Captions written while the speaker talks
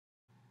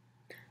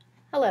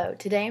Hello,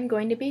 today I'm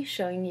going to be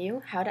showing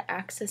you how to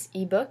access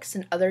ebooks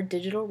and other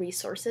digital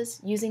resources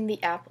using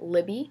the app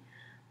Libby,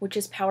 which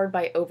is powered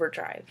by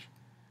Overdrive.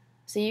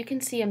 So you can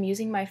see I'm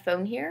using my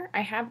phone here. I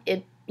have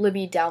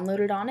Libby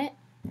downloaded on it.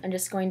 I'm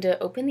just going to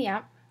open the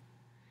app.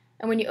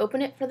 And when you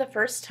open it for the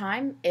first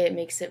time, it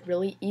makes it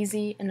really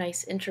easy, a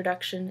nice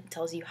introduction. It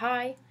tells you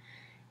hi,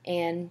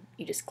 and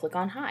you just click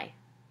on hi.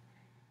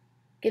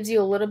 Gives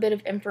you a little bit of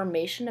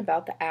information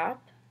about the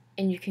app,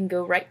 and you can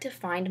go right to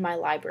Find My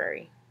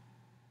Library.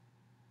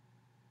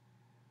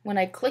 When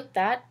I click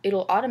that,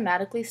 it'll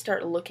automatically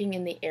start looking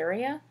in the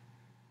area,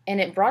 and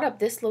it brought up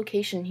this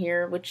location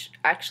here, which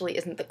actually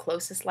isn't the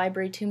closest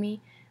library to me,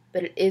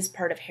 but it is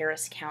part of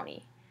Harris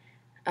County.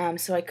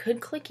 So I could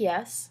click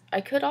yes.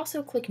 I could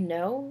also click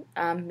no.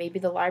 Maybe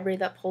the library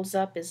that pulls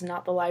up is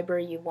not the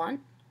library you want.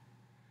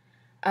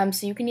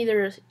 So you can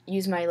either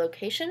use my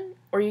location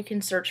or you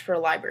can search for a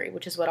library,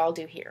 which is what I'll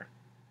do here.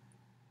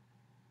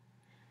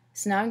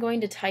 So now I'm going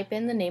to type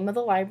in the name of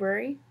the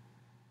library,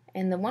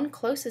 and the one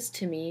closest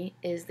to me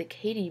is the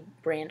Katy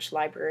Branch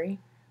Library,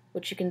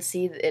 which you can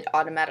see that it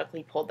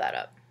automatically pulled that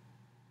up.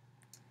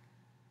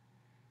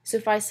 So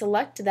if I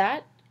select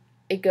that,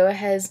 it goes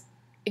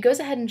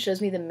ahead and shows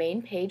me the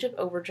main page of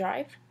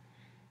Overdrive,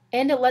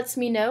 and it lets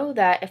me know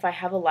that if I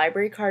have a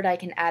library card, I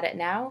can add it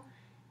now.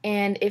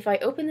 And if I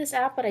open this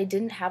app but I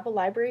didn't have a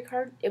library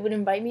card, it would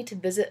invite me to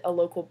visit a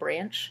local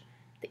branch.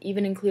 They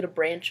even include a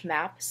branch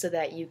map so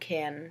that you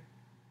can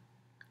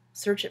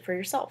search it for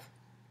yourself.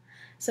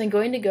 So I'm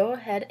going to go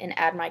ahead and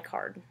add my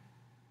card.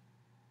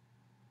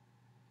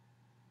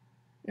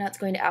 Now it's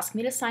going to ask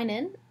me to sign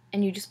in,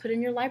 and you just put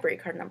in your library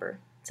card number.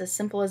 It's as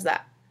simple as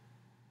that.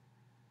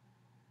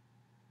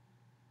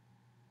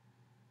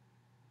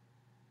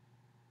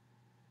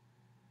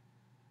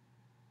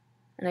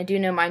 And I do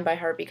know mine by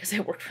heart because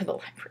I work for the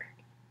library.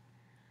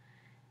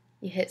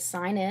 You hit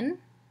sign in.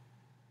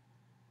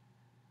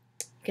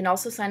 You can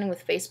also sign in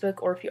with Facebook,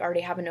 or if you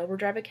already have an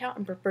Overdrive account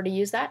and prefer to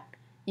use that,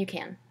 you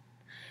can.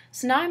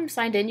 So now I'm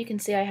signed in. You can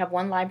see I have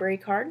one library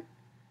card,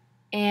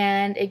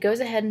 and it goes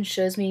ahead and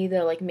shows me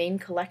the main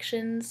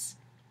collections.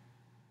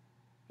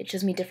 It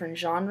shows me different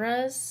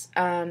genres.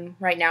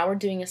 Right now we're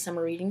doing a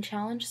summer reading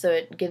challenge, so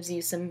it gives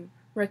you some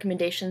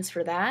recommendations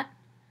for that.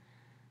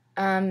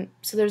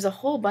 So there's a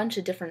whole bunch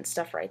of different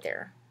stuff right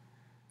there.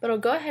 But I'll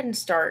go ahead and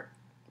start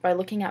by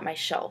looking at my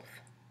shelf.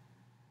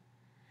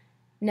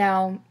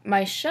 Now,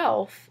 my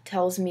shelf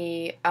tells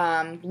me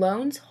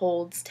loans,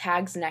 holds,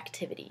 tags, and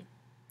activity.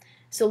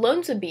 So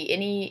loans would be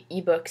any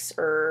ebooks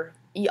or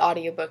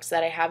e-audiobooks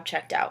that I have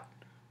checked out,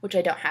 which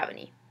I don't have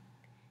any.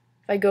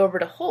 If I go over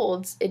to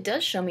holds, it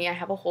does show me I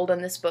have a hold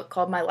on this book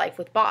called My Life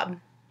with Bob.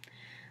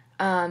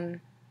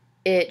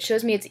 It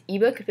shows me it's an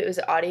ebook. If it was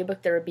an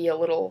audiobook, there would be a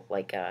little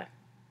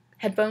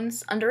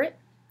headphones under it.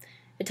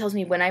 It tells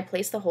me when I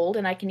place the hold,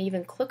 and I can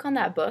even click on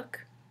that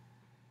book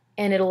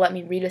and it'll let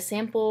me read a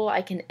sample.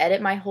 I can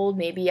edit my hold.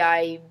 Maybe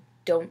I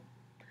don't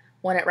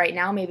want it right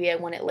now, maybe I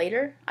want it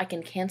later. I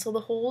can cancel the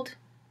hold,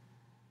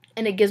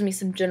 and it gives me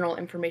some general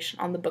information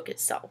on the book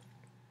itself.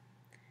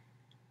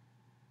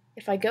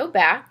 If I go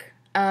back,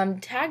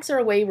 tags are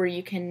a way where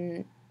you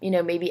can,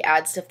 maybe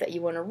add stuff that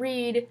you want to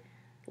read,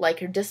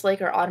 like or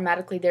dislike are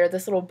automatically there.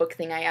 This little book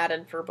thing I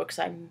added for books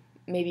I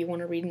maybe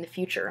want to read in the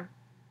future.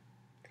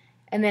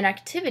 And then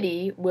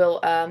activity will,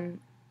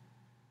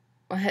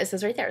 it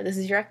says right there, this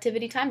is your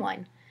activity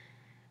timeline.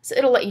 So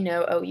it'll let you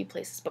know, oh, you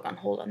place this book on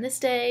hold on this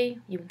day,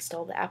 you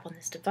install the app on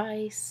this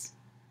device.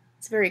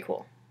 It's very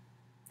cool.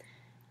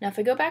 Now if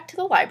I go back to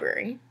the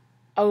library,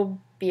 I'll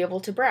be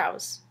able to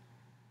browse.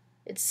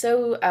 It's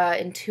so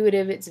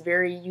intuitive, it's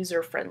very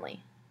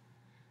user-friendly.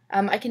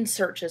 I can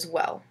search as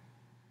well.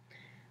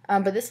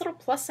 But this little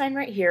plus sign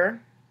right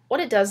here,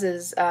 what it does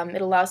is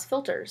it allows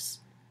filters.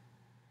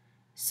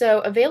 So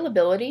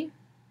availability,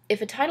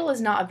 if a title is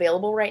not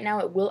available right now,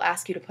 it will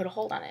ask you to put a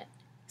hold on it.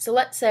 So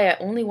let's say I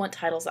only want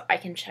titles that I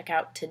can check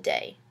out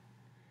today.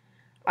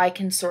 I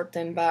can sort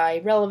them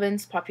by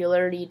relevance,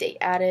 popularity, date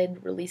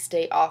added, release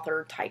date,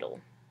 author, title.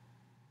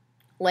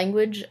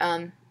 Language,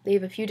 they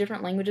have a few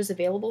different languages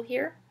available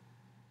here.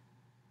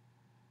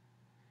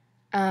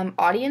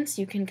 Audience,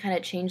 you can kind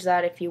of change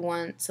that if you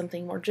want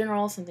something more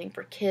general, something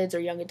for kids or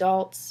young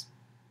adults.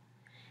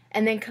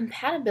 And then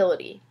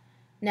compatibility.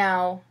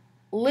 Now,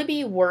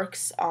 Libby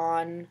works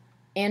on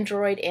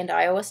Android and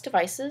iOS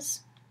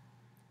devices,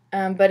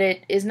 but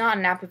it is not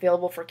an app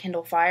available for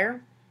Kindle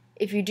Fire.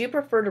 If you do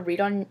prefer to read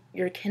on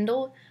your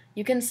Kindle,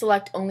 you can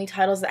select only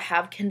titles that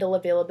have Kindle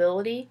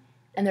availability,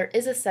 and there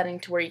is a setting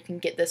to where you can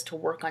get this to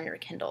work on your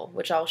Kindle,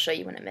 which I'll show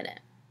you in a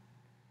minute.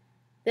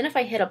 Then if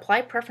I hit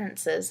Apply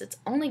Preferences, it's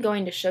only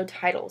going to show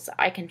titles that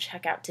I can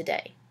check out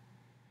today.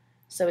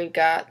 So we've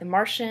got The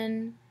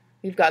Martian,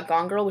 we've got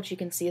Gone Girl, which you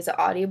can see is an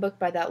audiobook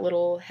by that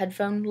little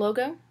headphone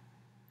logo.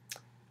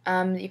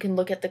 You can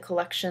look at the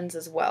collections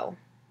as well.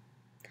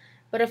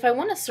 But if I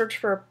want to search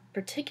for a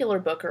particular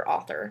book or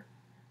author,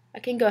 I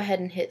can go ahead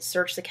and hit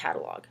Search the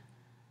Catalog.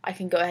 I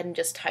can go ahead and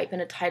just type in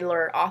a title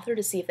or author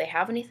to see if they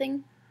have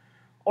anything,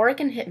 or I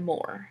can hit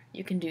More.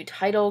 You can do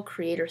title,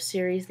 creator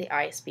series, the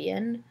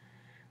ISBN,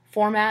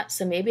 format,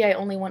 so maybe I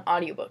only want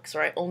audiobooks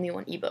or I only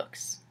want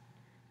ebooks.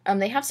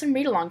 They have some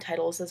read-along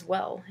titles as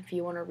well if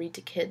you want to read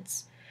to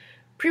kids.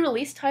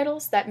 Pre-release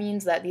titles, that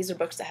means that these are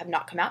books that have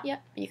not come out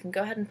yet, but you can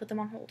go ahead and put them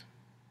on hold.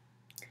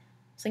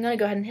 So I'm going to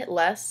go ahead and hit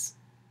less,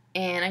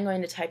 and I'm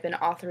going to type in an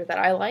author that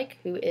I like,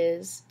 who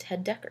is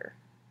Ted Dekker.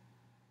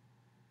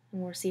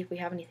 And we'll see if we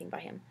have anything by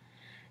him.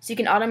 So you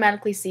can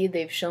automatically see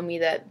they've shown me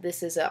that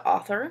this is an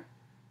author.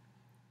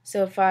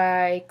 So if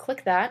I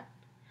click that,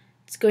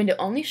 it's going to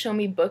only show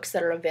me books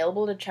that are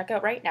available to check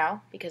out right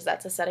now, because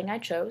that's a setting I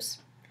chose.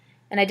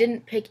 And I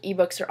didn't pick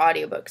ebooks or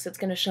audiobooks, so it's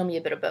going to show me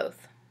a bit of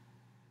both.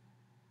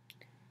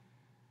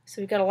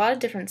 So we've got a lot of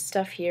different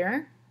stuff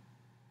here.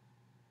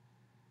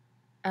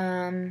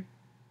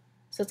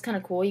 So it's kind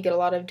of cool, you get a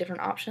lot of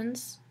different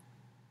options.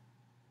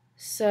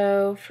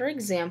 So for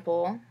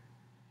example,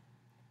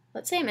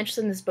 let's say I'm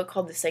interested in this book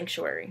called The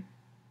Sanctuary.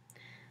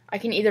 I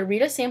can either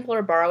read a sample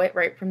or borrow it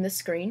right from this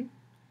screen.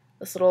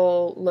 This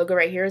little logo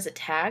right here is a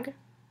tag.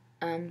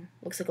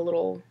 Looks like a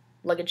little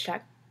luggage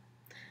tag.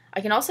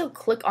 I can also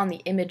click on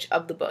the image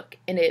of the book,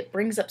 and it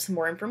brings up some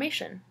more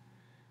information.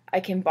 I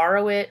can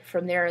borrow it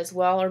from there as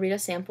well or read a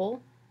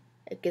sample.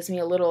 It gives me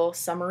a little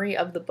summary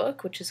of the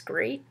book, which is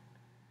great.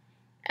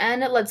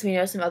 And it lets me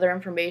know some other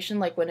information,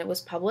 like when it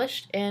was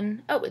published,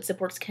 and oh, it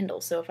supports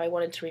Kindle, so if I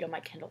wanted to read on my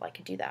Kindle, I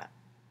could do that.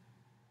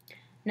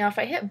 Now if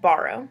I hit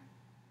borrow,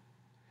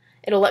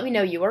 it'll let me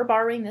know you are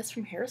borrowing this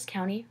from Harris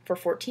County for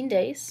 14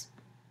 days,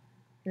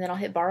 and then I'll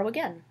hit borrow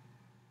again.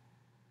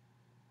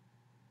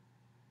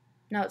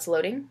 Now it's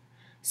loading,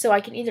 so I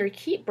can either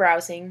keep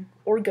browsing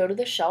or go to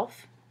the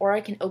shelf, or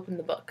I can open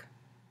the book.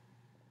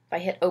 If I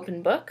hit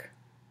open book,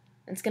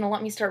 it's going to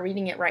let me start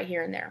reading it right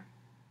here and there.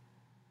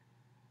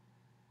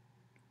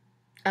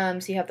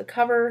 So you have the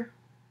cover.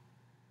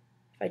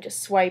 If I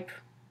just swipe,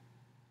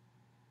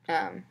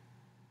 when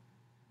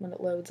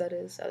it loads, that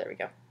is. Oh, there we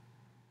go.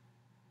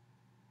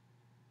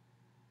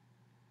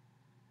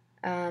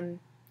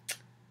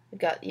 We've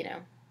got,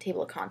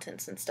 table of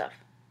contents and stuff.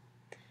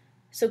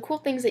 So cool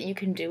things that you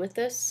can do with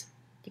this.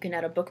 You can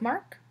add a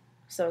bookmark.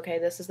 So, okay,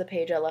 this is the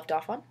page I left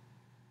off on.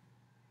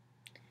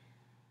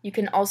 You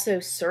can also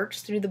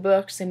search through the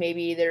book, so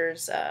maybe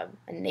there's a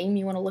name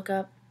you want to look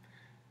up.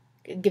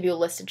 It'll give you a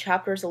list of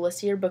chapters, a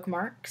list of your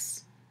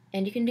bookmarks,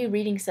 and you can do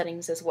reading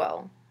settings as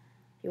well.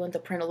 If you want the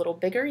print a little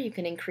bigger, you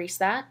can increase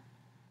that.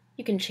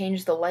 You can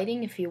change the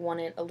lighting if you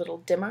want it a little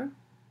dimmer.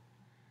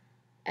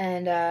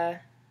 And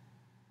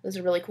those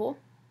are really cool.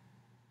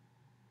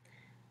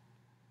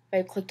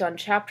 If I clicked on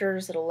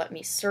chapters, it'll let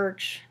me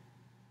search.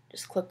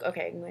 Just click,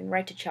 okay, I'm going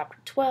right to chapter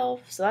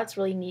 12, so that's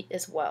really neat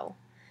as well.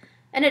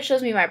 And it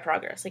shows me my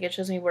progress, like it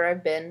shows me where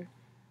I've been.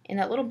 And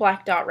that little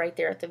black dot right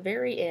there at the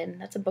very end,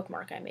 that's a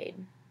bookmark I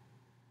made.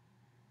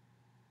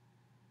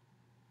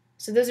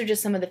 So those are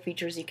just some of the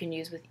features you can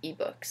use with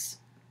ebooks.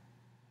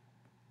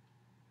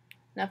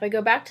 Now if I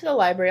go back to the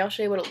library, I'll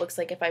show you what it looks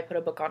like if I put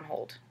a book on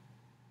hold.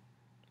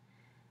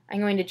 I'm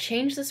going to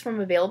change this from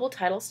available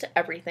titles to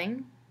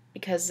everything,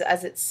 because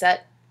as it's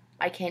set,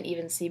 I can't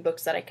even see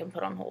books that I can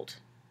put on hold.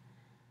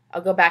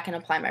 I'll go back and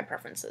apply my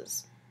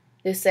preferences.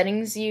 The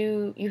settings,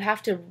 you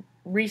have to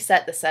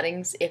reset the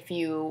settings if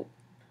you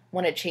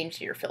want to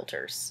change your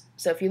filters.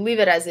 So if you leave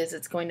it as is,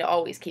 it's going to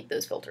always keep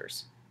those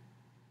filters.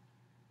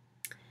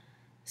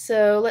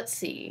 So let's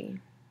see.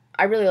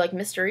 I really like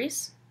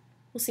mysteries.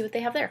 We'll see what they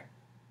have there.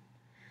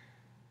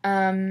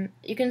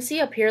 You can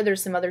see up here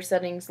there's some other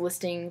settings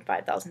listing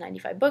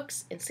 5,095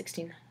 books and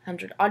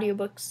 1,600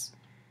 audiobooks.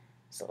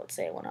 So let's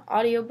say I want an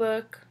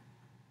audiobook.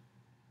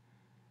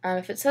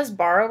 If it says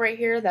borrow right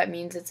here, that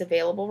means it's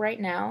available right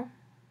now.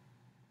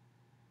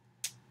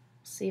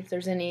 See if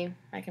there's any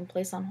I can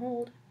place on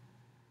hold.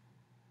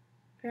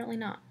 Apparently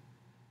not.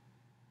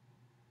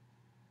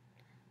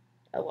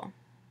 Oh well.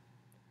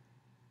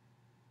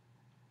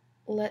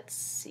 Let's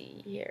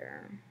see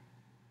here.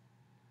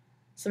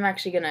 So I'm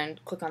actually going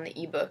to click on the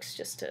ebooks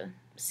just to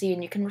see,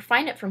 and you can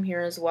refine it from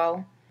here as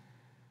well.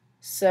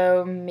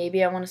 So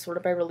maybe I want to sort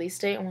it by release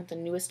date. I want the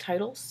newest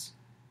titles,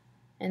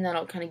 and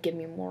that'll kind of give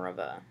me more of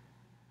a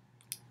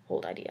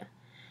hold idea.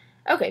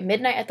 Okay,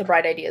 Midnight at the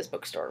Bright Ideas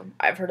Bookstore.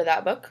 I've heard of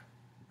that book.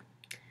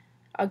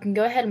 I can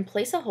go ahead and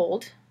place a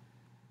hold.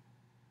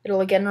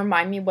 It'll again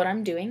remind me what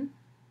I'm doing.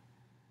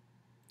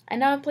 And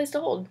now I've placed a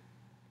hold.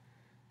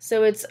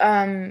 So it's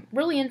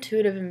really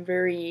intuitive and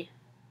very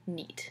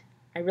neat.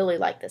 I really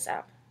like this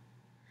app.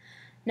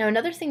 Now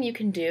another thing you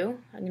can do,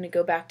 I'm going to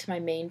go back to my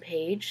main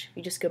page. If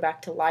you just go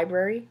back to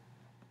library,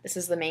 this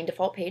is the main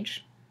default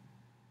page.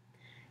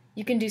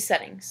 You can do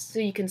settings. So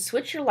you can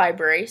switch your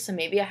library. So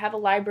maybe I have a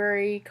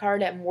library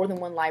card at more than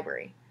one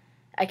library.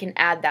 I can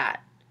add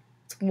that.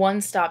 It's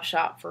one-stop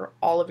shop for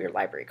all of your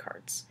library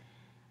cards.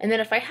 And then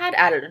if I had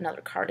added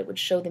another card, it would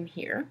show them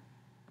here.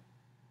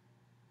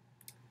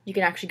 You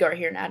can actually go right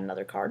here and add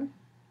another card.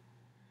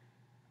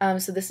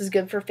 So this is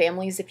good for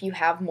families if you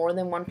have more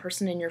than one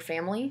person in your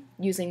family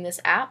using this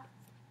app.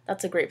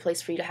 That's a great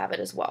place for you to have it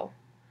as well.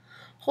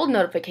 Hold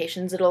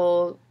notifications,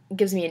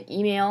 gives me an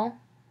email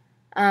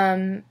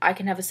I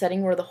can have a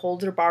setting where the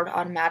holds are barred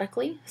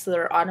automatically, so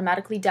they're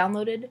automatically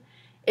downloaded.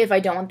 If I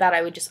don't want that,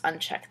 I would just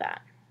uncheck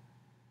that.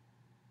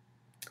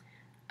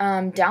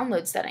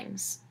 Download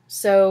settings.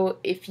 So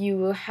if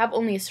you have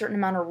only a certain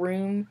amount of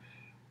room,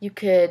 you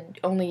could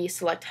only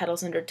select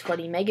titles under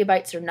 20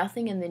 megabytes or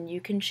nothing, and then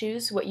you can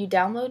choose what you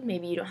download.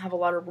 Maybe you don't have a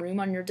lot of room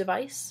on your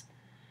device.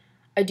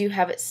 I do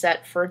have it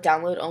set for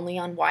download only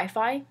on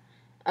Wi-Fi.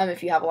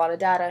 If you have a lot of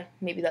data,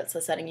 maybe that's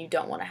a setting you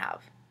don't want to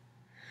have.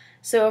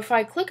 So if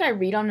I click I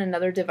read on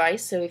another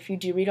device, so if you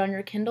do read on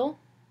your Kindle,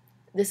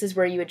 this is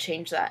where you would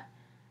change that.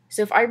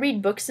 So if I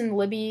read books in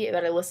Libby,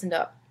 but I listen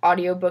to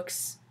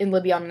audiobooks in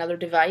Libby on another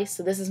device,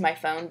 so this is my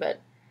phone,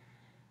 but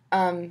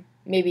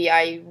maybe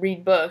I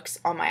read books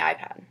on my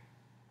iPad.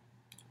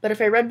 But if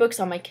I read books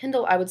on my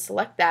Kindle, I would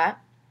select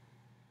that,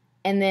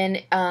 and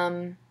then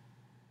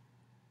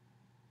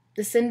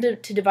the send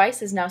to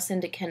device is now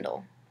send to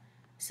Kindle.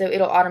 So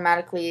it'll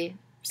automatically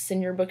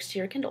send your books to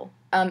your Kindle,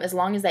 as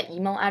long as that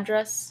email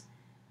address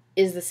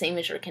is the same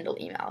as your Kindle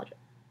email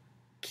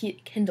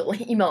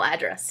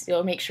address.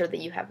 You'll make sure that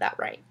you have that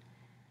right.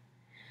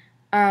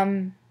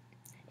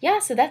 Yeah,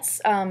 so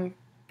that's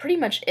pretty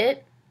much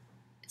it.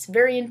 It's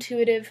very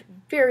intuitive,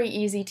 very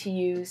easy to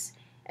use,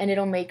 and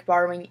it'll make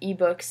borrowing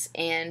ebooks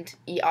and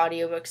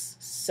e-audiobooks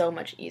so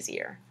much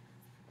easier.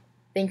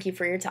 Thank you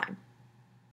for your time.